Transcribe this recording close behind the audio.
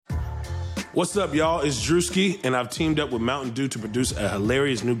What's up, y'all? It's Drewski, and I've teamed up with Mountain Dew to produce a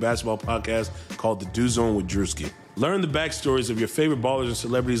hilarious new basketball podcast called The Dew Zone with Drewski. Learn the backstories of your favorite ballers and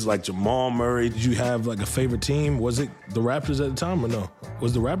celebrities like Jamal Murray. Did you have like a favorite team? Was it the Raptors at the time or no?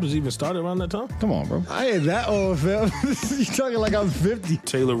 Was the Raptors even started around that time? Come on, bro. I ain't that old, fam. You talking like I'm 50.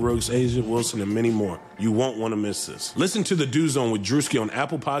 Taylor Rooks, Asia Wilson, and many more. You won't want to miss this. Listen to The Dew Zone with Drewski on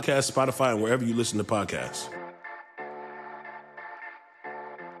Apple Podcasts, Spotify, and wherever you listen to podcasts.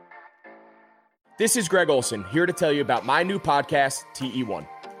 This is Greg Olson, here to tell you about my new podcast, TE1.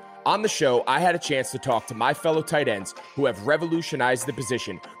 On the show, I had a chance to talk to my fellow tight ends who have revolutionized the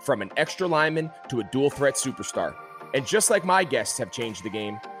position from an extra lineman to a dual-threat superstar. And just like my guests have changed the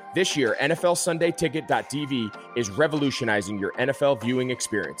game, this year, NFLSundayTicket.tv is revolutionizing your NFL viewing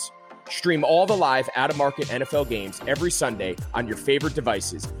experience. Stream all the live out-of-market NFL games every Sunday on your favorite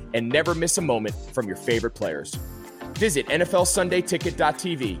devices and never miss a moment from your favorite players. Visit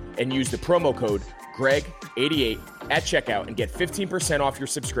NFLSundayTicket.tv and use the promo code GREG88 at checkout and get 15% off your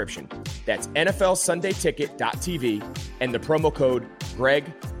subscription. That's NFLSundayTicket.tv and the promo code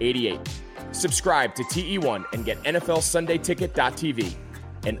GREG88. Subscribe to TE1 and get NFLSundayTicket.tv,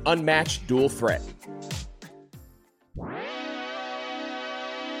 an unmatched dual threat.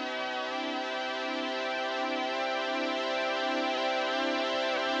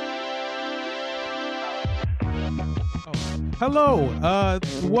 Hello,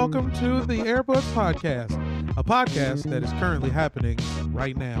 welcome to the Airbud Podcast, a podcast that is currently happening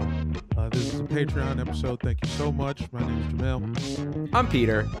right now. This is a Patreon episode. Thank you so much. My name is Jamel. I'm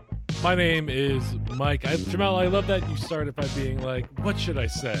Peter. My name is Mike. Jamal, I love that you started by being like, what should I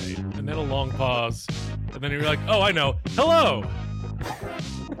say? And then a long pause. And then you're like, oh, I know. Hello.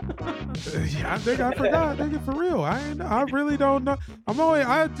 Yeah, I think I forgot. Nigga, for real. I really don't know.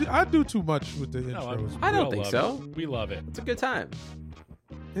 I do too much with the intros. I don't think so. We love it. It's a good time.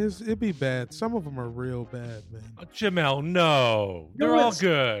 It'd be bad. Some of them are real bad, man. Jamel, no. They're all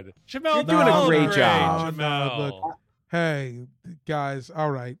good. Jamel, You're doing a great job. Jamel. Look, hey, guys, all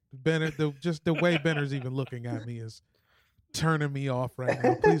right. Bennett, just the way Benner's even looking at me is turning me off right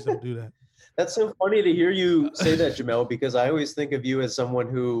now. Please don't do that. That's so funny to hear you say that, Jamel, because I always think of you as someone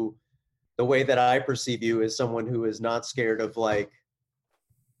who, the way that I perceive you is someone who is not scared of, like,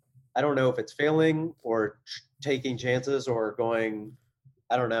 I don't know if it's failing or taking chances or going,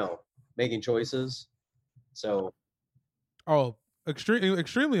 I don't know, making choices. So. Oh,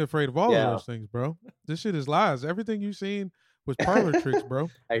 extremely afraid of all of those things, bro. This shit is lies. Everything you've seen was parlor tricks, bro.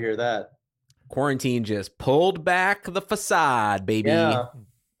 I hear that. Quarantine just pulled back the facade, baby. Yeah.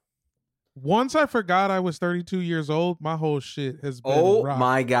 Once I forgot I was 32 years old, my whole shit has been rocked.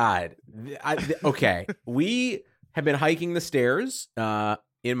 My God. Okay. We have been hiking the stairs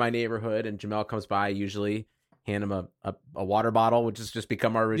in my neighborhood, and Jamel comes by. I usually hand him a water bottle, which has just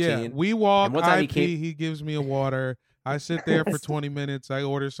become our routine. Yeah, we walk, he gives me a water. I sit there for 20 minutes. I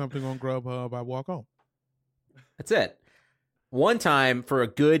order something on Grubhub. I walk home. That's it. One time, for a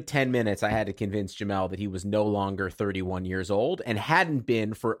good 10 minutes, I had to convince Jamel that he was no longer 31 years old and hadn't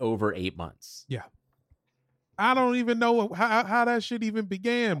been for over 8 months. Yeah. I don't even know how that shit even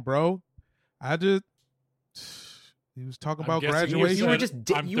began, bro. He was talking about graduation. You were just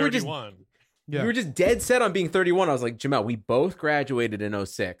 31. You were just dead set on being 31. I was like, Jamel, we both graduated in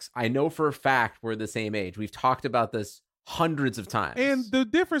 06. I know for a fact we're the same age. We've talked about this hundreds of times. And the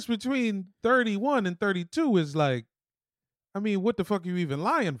difference between 31 and 32 is like, I mean, what the fuck are you even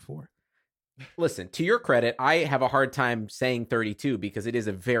lying for? Listen, to your credit, I have a hard time saying 32 because it is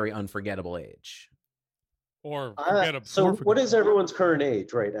a very unforgettable age. Or forgettable. So what is everyone's current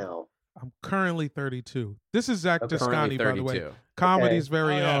age right now? I'm currently 32. This is Zach Toscani, by the way. 32. Comedy's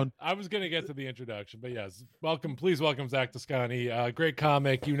very own. I was going to get to the introduction, but yes, please welcome Zach Toscani. Great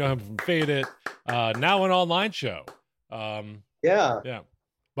comic. You know him from Fade It. Now an online show. Yeah.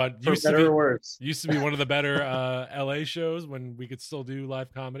 But used to be one of the better LA shows when we could still do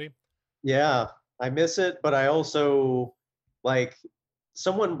live comedy. Yeah, I miss it, but I also, like,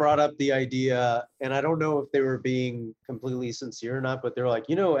 someone brought up the idea, and I don't know if they were being completely sincere or not, but they're like,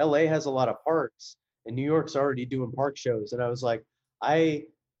 LA has a lot of parks, and New York's already doing park shows. And I was like, I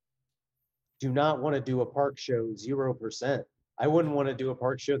do not want to do a park show 0%. I wouldn't want to do a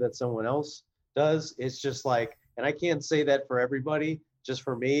park show that someone else does. It's just like, and I can't say that for everybody. Just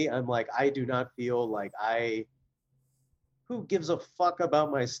for me, I'm like, I do not feel like who gives a fuck about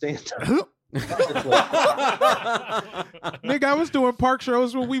my stand-up? Nigga, I was doing park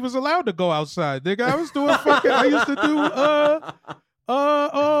shows when we was allowed to go outside. Nigga, I was doing I used to do,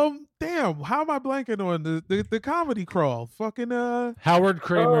 damn, how am I blanking on the comedy crawl? Fucking, Howard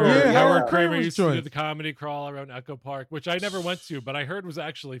Kramer. Howard Kramer used to do joint. the comedy crawl around Echo Park, which I never went to, but I heard was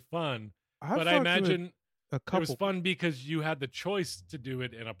actually fun. But I imagine a it couple. was fun because you had the choice to do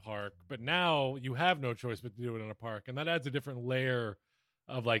it in a park, but now you have no choice but to do it in a park, and that adds a different layer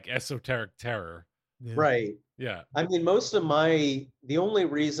of like esoteric terror. Yeah. Right. Yeah. I mean, the only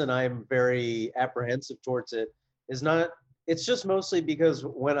reason I'm very apprehensive towards it is it's just mostly because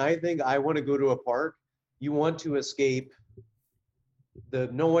when I think I want to go to a park, you want to escape the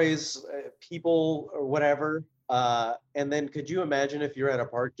noise, people or whatever. And then could you imagine if you're at a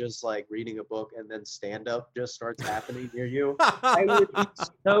park just like reading a book and then stand up just starts happening near you? I would be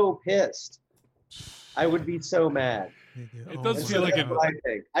so pissed. I would be so mad. Yeah. It does And feel so like that's what I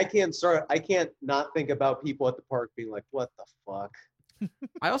think. I can't not think about people at the park being like, what the fuck?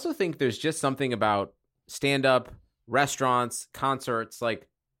 I also think there's just something about stand-up, restaurants, concerts, like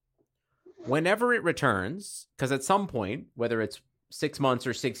whenever it returns, because at some point, whether it's 6 months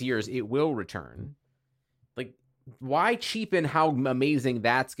or 6 years, it will return. Like, why cheapen how amazing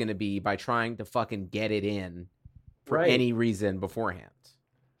that's going to be by trying to fucking get it in for Right. any reason beforehand?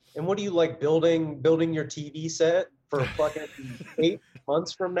 And what do you like building your TV set for fucking 8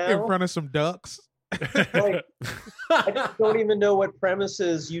 months from In now? front of some ducks. Like, I just don't even know what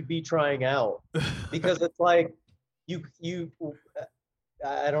premises you'd be trying out because it's like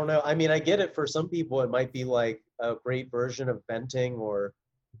I don't know. I mean, I get it. For some people, it might be like a great version of venting or.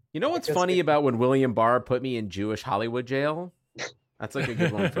 You know what's Because funny about when William Barr put me in Jewish Hollywood jail? That's like a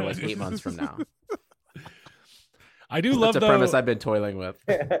good one for like 8 months from now. I do love That's a premise I've been toiling with.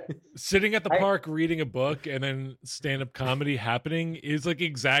 sitting at the park reading a book and then stand-up comedy happening is like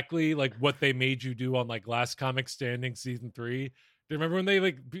exactly like what they made you do on like Last Comic Standing season 3. Do you remember when they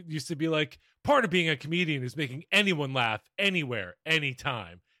like used to be like, part of being a comedian is making anyone laugh anywhere,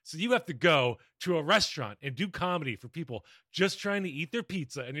 anytime. So you have to go to a restaurant and do comedy for people just trying to eat their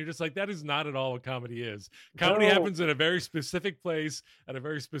pizza. And you're just like, that is not at all what comedy is. Comedy No. happens in a very specific place at a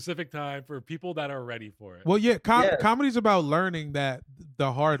very specific time for people that are ready for it. Well, yeah, Yes. comedy's about learning that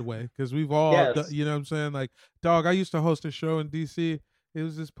the hard way because we've all, Yes. you know what I'm saying? Like, dog, I used to host a show in D.C. It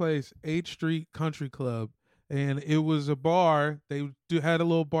was this place, 8th Street Country Club, and it was a bar. They had a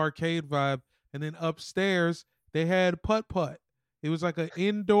little barcade vibe, and then upstairs they had putt-putt. It was like an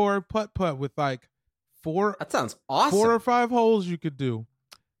indoor putt-putt with like four That sounds awesome. 4 or 5 holes you could do.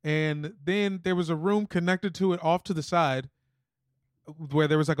 And then there was a room connected to it off to the side where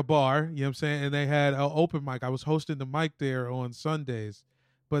there was like a bar, you know what I'm saying? And they had an open mic. I was hosting the mic there on Sundays.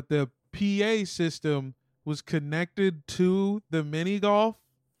 But the PA system was connected to the mini golf.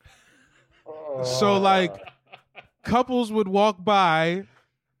 So like couples would walk by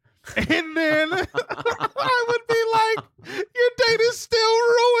and then I would be like, your date is still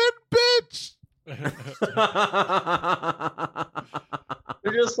ruined, bitch.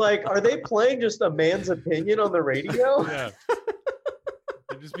 They're just like, are they playing just a man's opinion on the radio? Yeah.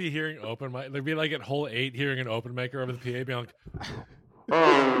 They'd just be hearing open mic. They'd be like at hole 8 hearing an open micer over the PA being like,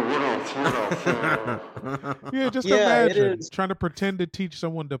 Yeah, just Yeah, it imagine is. trying to pretend to teach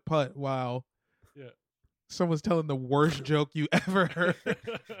someone to putt while Yeah. someone's telling the worst joke you ever heard.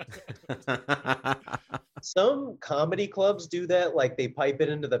 Some comedy clubs do that, like they pipe it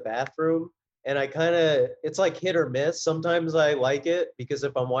into the bathroom. And it's like hit or miss. Sometimes I like it because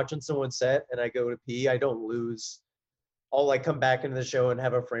if I'm watching someone set and I go to pee, I don't lose. I'll like come back into the show and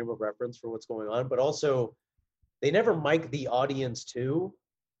have a frame of reference for what's going on. But also, they never mic the audience too.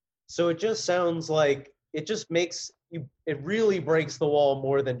 So it just sounds like it just makes you, it really breaks the wall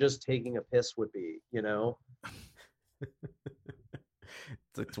more than just taking a piss would be, you know?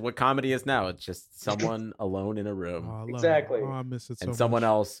 It's what comedy is now. It's just someone alone in a room Oh, I love it. Exactly. Oh, I miss it so and someone much.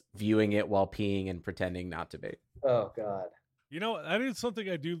 else viewing it while peeing and pretending not to be. Oh, God. you know, that is something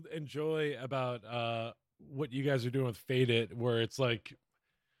I do enjoy about what you guys are doing with Fade It, where it's like,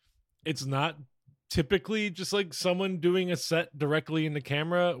 it's not typically just like someone doing a set directly in the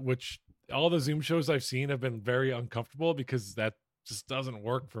camera, which all the Zoom shows I've seen have been very uncomfortable because that just doesn't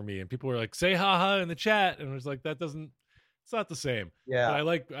work for me. And people are like, say haha in the chat. And it's like, it's not the same. Yeah. But I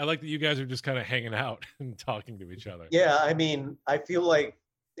like that you guys are just kind of hanging out and talking to each other. Yeah, I mean, I feel like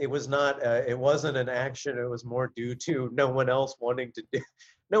it wasn't an action. It was more due to no one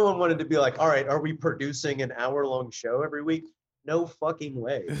wanted to be like, all right, are we producing an hour-long show every week? No fucking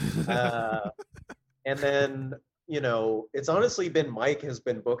way. And then, it's honestly been Mike has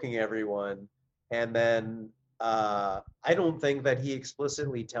been booking everyone. And then I don't think that he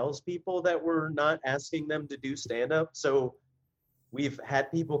explicitly tells people that we're not asking them to do stand-up. So we've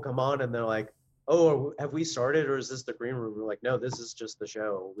had people come on and they're like, oh, have we started or is this the green room? We're like, no, this is just the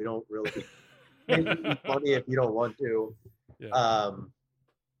show. We don't really it's funny if you don't want to. Yeah.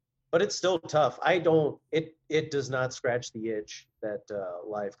 but it's still tough. It does not scratch the itch that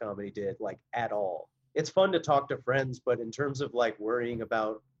live comedy did, like, at all. It's fun to talk to friends, but in terms of like worrying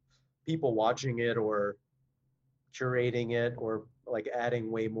about people watching it or curating it or like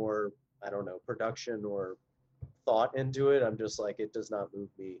adding way more, I don't know, production or thought into it, I'm just like, it does not move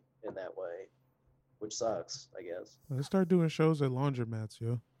me in that way, which sucks, I guess. Let's start doing shows at laundromats,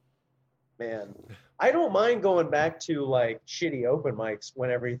 yo. Man, I don't mind going back to like shitty open mics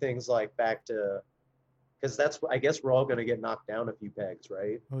when everything's like back to, because I guess we're all going to get knocked down a few pegs,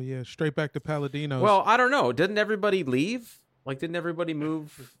 right? Oh yeah, straight back to Paladinos. Well, I don't know. Didn't everybody leave? Like, didn't everybody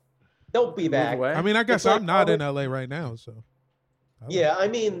move? They'll be back. away? I mean, I guess It's like I'm not in probably- LA right now, so. Yeah, I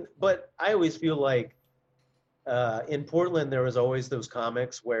mean, but I always feel like in Portland, there was always those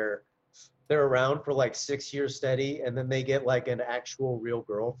comics where they're around for like 6 years steady, and then they get like an actual real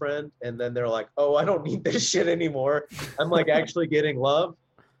girlfriend, and then they're like, oh, I don't need this shit anymore. I'm like actually getting love.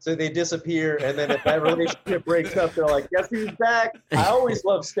 So they disappear, and then if that relationship breaks up, they're like, guess who's back? I always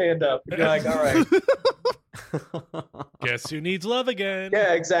love stand-up. You're like, all right. Guess who needs love again?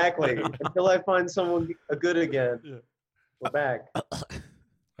 Yeah, exactly. Until I find someone good again. Yeah. We're back.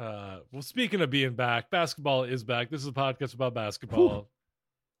 Well, speaking of being back, basketball is back. This is a podcast about basketball.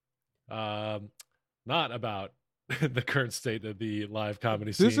 Not about the current state of the live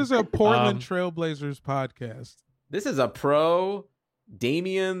comedy scene. This is a Portland Trailblazers podcast. This is a pro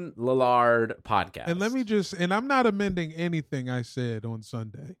Damian Lillard podcast. And let me and I'm not amending anything I said on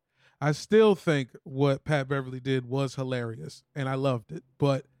Sunday. I still think what Pat Beverly did was hilarious, and I loved it.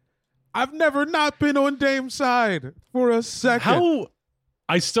 But I've never not been on Dame's side for a second. How?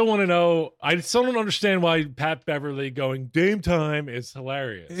 I still want to know. I still don't understand why Pat Beverly going Dame time is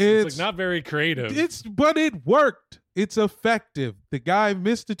hilarious. It's like not very creative. But it worked. It's effective. The guy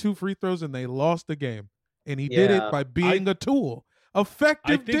missed the 2 free throws, and they lost the game. And he did it by being a tool.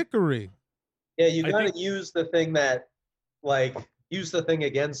 Effective dickery. Yeah, you got to use the thing that, like, use the thing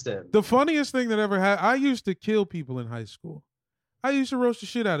against him. The funniest thing that ever happened, I used to kill people in high school. I used to roast the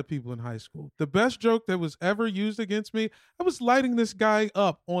shit out of people in high school. The best joke that was ever used against me, I was lighting this guy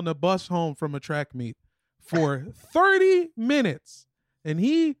up on the bus home from a track meet for 30 minutes. And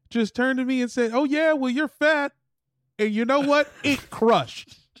he just turned to me and said, oh, yeah, well, you're fat. And you know what? It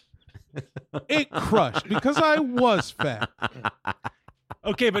crushed. It crushed because I was fat.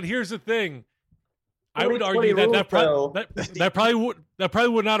 Okay, but here's the thing. I would argue that probably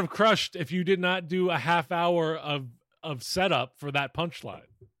would not have crushed if you did not do a half hour of setup for that punchline.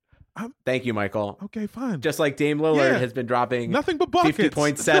 Thank you, Michael. Okay, fine. Just like Dame Lillard has been dropping nothing but buckets.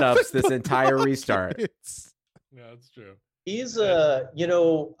 50-point setups this entire restart. Yeah, that's true. He's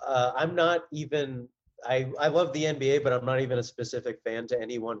I'm not even. I love the NBA, but I'm not even a specific fan to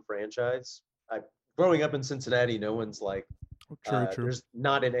any one franchise. Growing up in Cincinnati, no one's like. True. There's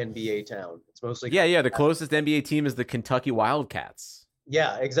not an NBA town. It's mostly the closest NBA team is the Kentucky Wildcats.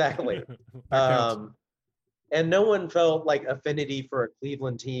 Yeah, exactly. And no one felt like affinity for a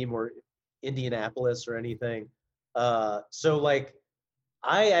Cleveland team or Indianapolis or anything. So like,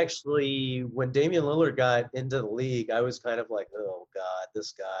 I actually, when Damian Lillard got into the league, I was kind of like, oh God,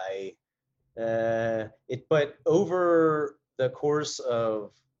 this guy. But over the course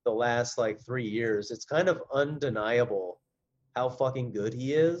of the last like 3 years, it's kind of undeniable how fucking good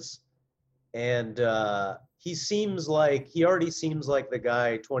he is. And he already seems like the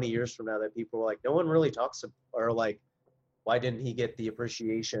guy 20 years from now that people are like, no one really talks or like, why didn't he get the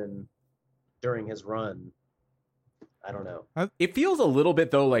appreciation during his run? I don't know. It feels a little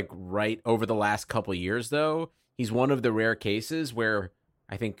bit though, like right over the last couple of years though, he's one of the rare cases where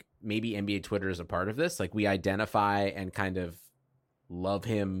I think maybe NBA Twitter is a part of this. Like we identify and kind of love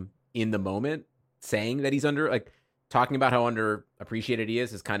him in the moment, saying that he's talking about how underappreciated he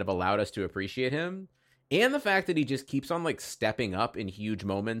is has kind of allowed us to appreciate him. And the fact that he just keeps on like stepping up in huge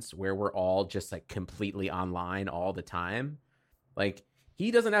moments where we're all just like completely online all the time. Like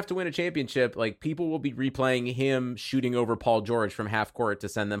he doesn't have to win a championship. Like people will be replaying him shooting over Paul George from half court to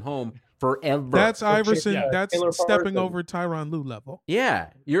send them home forever. That's Iverson. Yeah. That's Taylor stepping Parson. over Tyronn Lue level.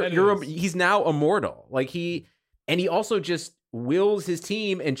 Yeah. He's now immortal. Like he also just wills his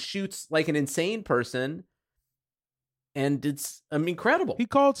team and shoots like an insane person. And it's incredible. He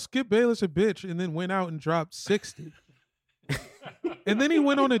called Skip Bayless a bitch and then went out and dropped 60. And then he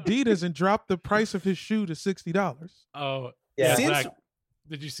went on Adidas and dropped the price of his shoe to $60. Oh, Yeah. Zach,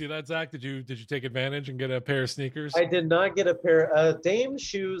 did you see that, Zach? Did you take advantage and get a pair of sneakers? I did not get a pair. Dame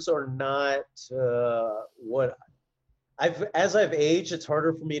shoes are not what As I've aged, it's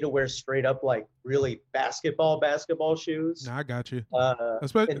harder for me to wear straight up like really basketball shoes. No, I got you.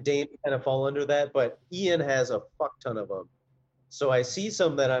 And Dame kind of fall under that, but Ian has a fuck ton of them. So I see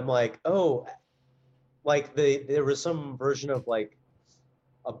some that I'm like, oh, like there was some version of like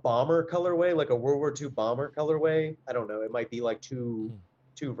a bomber colorway, like a World War II bomber colorway. I don't know. It might be like two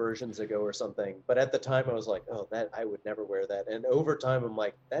versions ago or something. But at the time, I was like, oh, that I would never wear that. And over time, I'm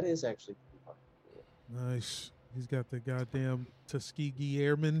like, that is actually pretty fun. Nice. He's got the goddamn Tuskegee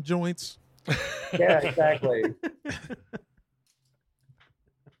Airman joints. Yeah, exactly.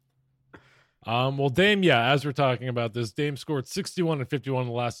 Well, Dame, yeah, as we're talking about this, Dame scored 61 and 51 in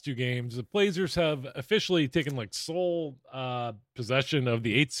the last two games. The Blazers have officially taken like sole possession of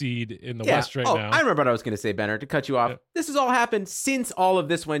the 8th seed in the West right now. I remember what I was going to say, Benner, to cut you off. Yeah. This has all happened since all of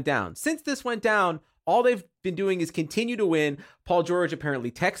this went down. Since this went down, all they've been doing is continue to win. Paul George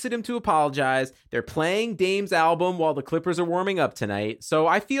apparently texted him to apologize. They're playing Dame's album while the Clippers are warming up tonight. So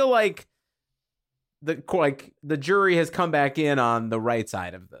I feel like the jury has come back in on the right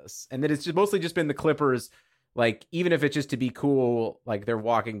side of this, and that it's just mostly just been the Clippers. Like, even if it's just to be cool, like they're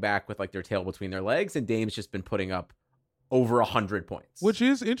walking back with like their tail between their legs, and Dame's just been putting up over 100 points. Which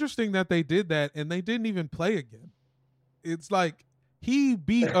is interesting that they did that and they didn't even play again. It's like he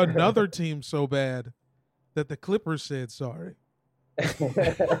beat another team so bad that the Clippers said sorry.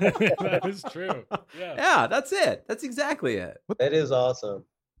 That is true. Yeah, that's it. That's exactly it. That is awesome.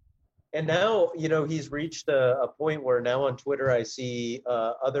 And now, he's reached a point where now on Twitter, I see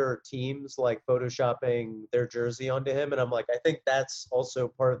other teams like photoshopping their jersey onto him. And I'm like, I think that's also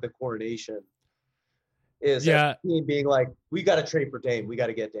part of the coronation. Is a team being like, we got to trade for Dame. We got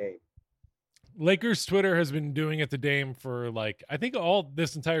to get Dame. Lakers Twitter has been doing it to Dame for like, I think all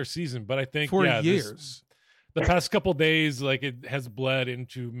this entire season, but I think for years. The past couple days, like it has bled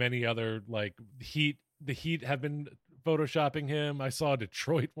into many other, like the Heat have been photoshopping him. I saw a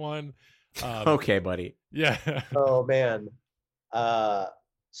Detroit one. Okay, buddy. Yeah. Oh man.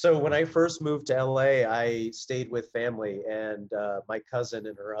 So when I first moved to LA, I stayed with family and my cousin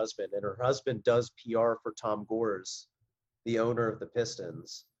and her husband does PR for Tom Gores, the owner of the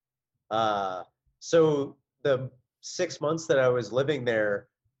Pistons. So the 6 months that I was living there,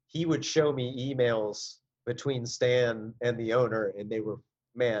 he would show me emails between Stan and the owner, and they were,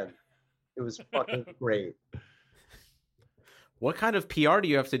 man, it was fucking great. What kind of PR do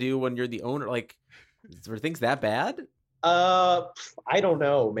you have to do when you're the owner? Like, were things that bad? I don't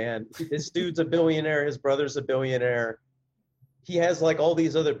know, man. This dude's a billionaire. His brother's a billionaire. He has like all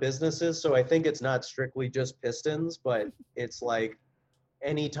these other businesses, so I think it's not strictly just Pistons, but it's like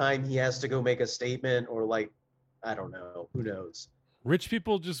anytime he has to go make a statement or like, I don't know, who knows? Rich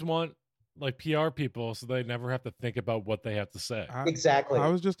people just want like PR people so they never have to think about what they have to say. Exactly. I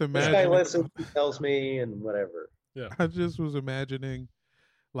was just This imagining. guy listens, he tells me, and whatever. Yeah. I just was imagining,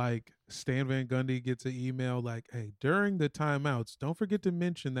 like, Stan Van Gundy gets an email like, hey, during the timeouts, don't forget to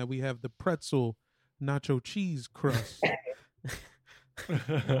mention that we have the pretzel nacho cheese crust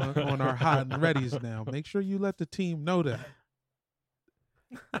on our hot and readies now. Make sure you let the team know that.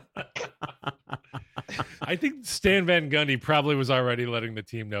 I think Stan Van Gundy probably was already letting the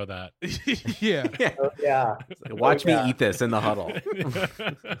team know that. Yeah. Yeah. Watch me eat this in the huddle.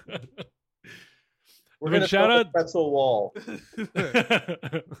 We're going to shout shout out the pretzel wall.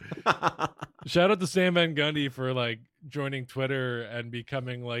 Shout out to Stan Van Gundy for like joining Twitter and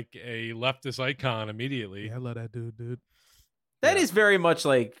becoming like a leftist icon immediately. Yeah, I love that dude. That is very much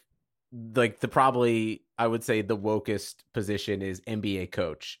like the probably, I would say, the wokest position is NBA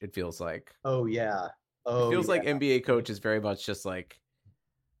coach. It feels like. Oh, yeah. It feels like NBA coach is very much just like,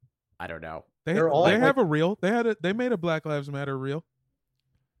 I don't know. They all have a reel. They made a Black Lives Matter reel.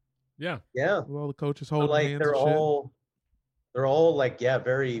 Yeah. Yeah. Well, the coaches But, holding like hands. they're and shit. all like, yeah,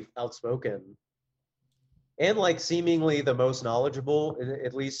 very outspoken. And like seemingly the most knowledgeable,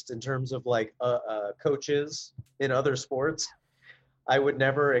 at least in terms of like coaches in other sports. I would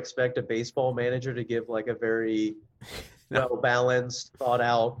never expect a baseball manager to give like a very well-balanced,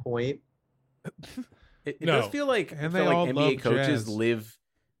 thought-out point. It No. does feel like, And they all NBA love coaches jazz.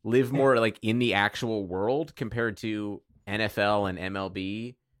 live more like in the actual world compared to NFL and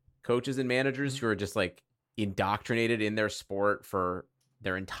MLB coaches and managers who are just like indoctrinated in their sport for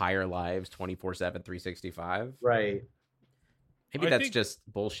their entire lives, 24/7, 365. Right. Maybe I that's think- just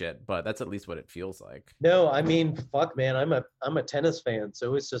bullshit, but that's at least what it feels like. No, I mean, fuck, man. I'm a tennis fan,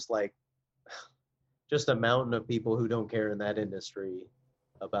 so it's just like just a mountain of people who don't care in that industry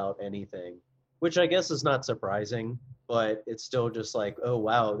about anything, which I guess is not surprising, but it's still just like, oh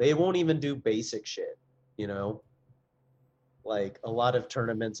wow, they won't even do basic shit, you know? Like a lot of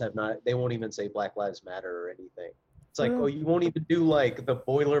tournaments they won't even say Black Lives Matter or anything. It's like, oh, you won't even do like the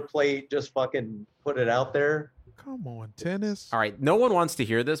boilerplate, just fucking put it out there. Come on, tennis. All right, no one wants to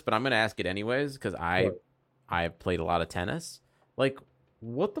hear this, but I'm going to ask it anyways because Sure. I've played a lot of tennis. Like,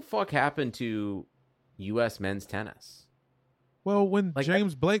 what the fuck happened to U.S. men's tennis? Well, when Like,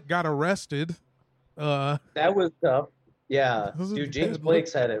 James Blake got arrested, That was tough. Yeah, Those are dude, James bad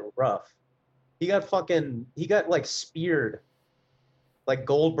Blake's had it rough. He got like speared, like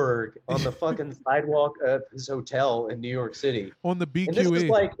Goldberg, on the fucking sidewalk of his hotel in New York City. on the And this was BQE,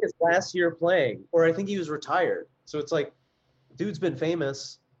 like his last year playing, or I think he was retired. So it's like, dude's been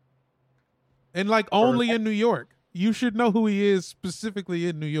famous. and like only in New York. You should know who he is specifically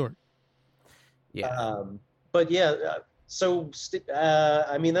in New York. Yeah. But yeah,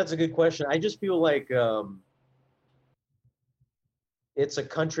 I mean, that's a good question. I just feel like it's a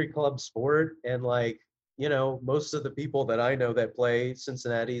country club sport, and like, you know, most of the people that I know that play,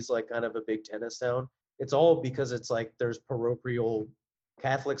 Cincinnati's like kind of a big tennis town. It's all because it's like there's parochial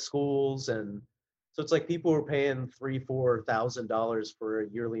Catholic schools, and so it's like people are paying $3,000-4,000 for a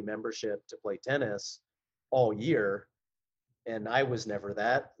yearly membership to play tennis all year. And I was never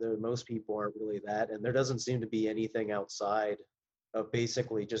that. Most people aren't really that. And there doesn't seem to be anything outside of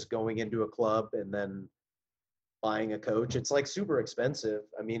basically just going into a club and then buying a coach. It's like super expensive.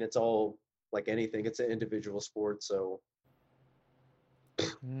 I mean, it's all like anything. It's an individual sport. So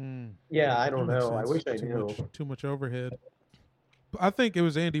yeah, I don't That makes know. I wish sense. I knew. Too much overhead. I think it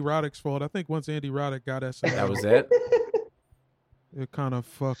was Andy Roddick's fault. I think once Andy Roddick got SNL, That was it. it kind of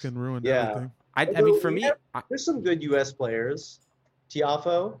fucking ruined Yeah. everything. I mean, for We me, have- there's some good U.S. players.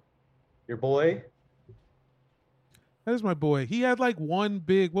 Tiafoe, your boy. That is my boy. He had like one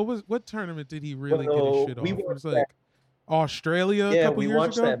big. What tournament did he really get Well, his shit off? we It was watched like Australia a Yeah, couple we years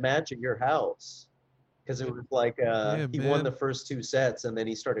watched ago. that match at your house because it was like he man. won the first 2 sets and then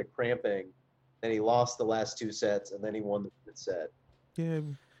he started cramping. Then he lost the last 2 sets and then he won the 5th set. Yeah,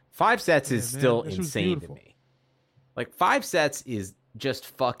 5 sets Yeah, is man, still this was insane beautiful. to me. Like 5 sets is just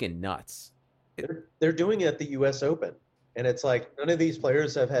fucking nuts. They're doing it at the U.S. Open, and it's like none of these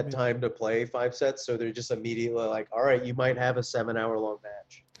players have had time to play 5 sets, so they're just immediately like, "All right, you might have a 7-hour-long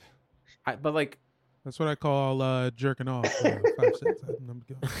match." But like, that's what I call jerking off. 5 sets.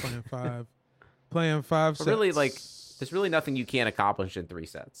 I'm playing 5 but sets. really, like, there's really nothing you can't accomplish in 3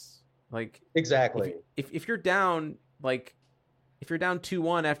 sets. Like, Exactly. if you're down, like, if you're down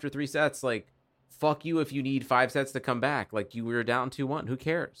 2-1 after 3 sets, like, fuck you if you need 5 sets to come back. Like, you were down 2-1. Who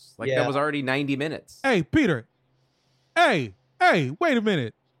cares? Like, Yeah. that was already 90 minutes. Hey, Peter. Hey, wait a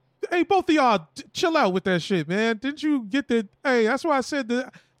minute. Hey, both of y'all, chill out with that shit, man. Didn't you get the? Hey, that's why I said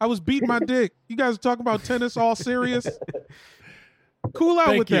that I was beating my dick. You guys are talking about tennis, all serious. Cool out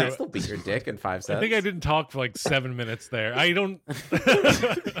Thank with you. that. Still beat your dick in 5 sets. I think I didn't talk for like 7 minutes there. I don't.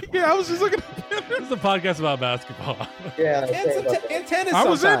 Yeah, I was just looking. This is a podcast about basketball. Yeah. And tennis. I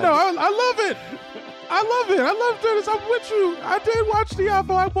was in sometimes. though. I love it. I love tennis. I'm with you. I did watch the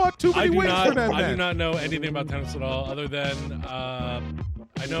Alpha. I bought too I many do wings not. for that I match. do not know anything about tennis at all, other than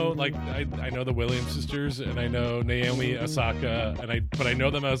I know like I know the Williams sisters and I know Naomi Osaka, but I know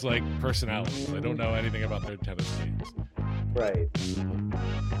them as like personalities. I don't know anything about their tennis games. Right.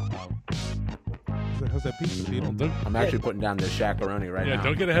 How's that pizza, Peter? Don't, I'm actually putting down this shakaroni right yeah, now.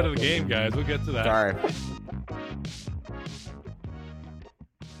 don't get ahead of the game, guys. We'll get to that. Sorry.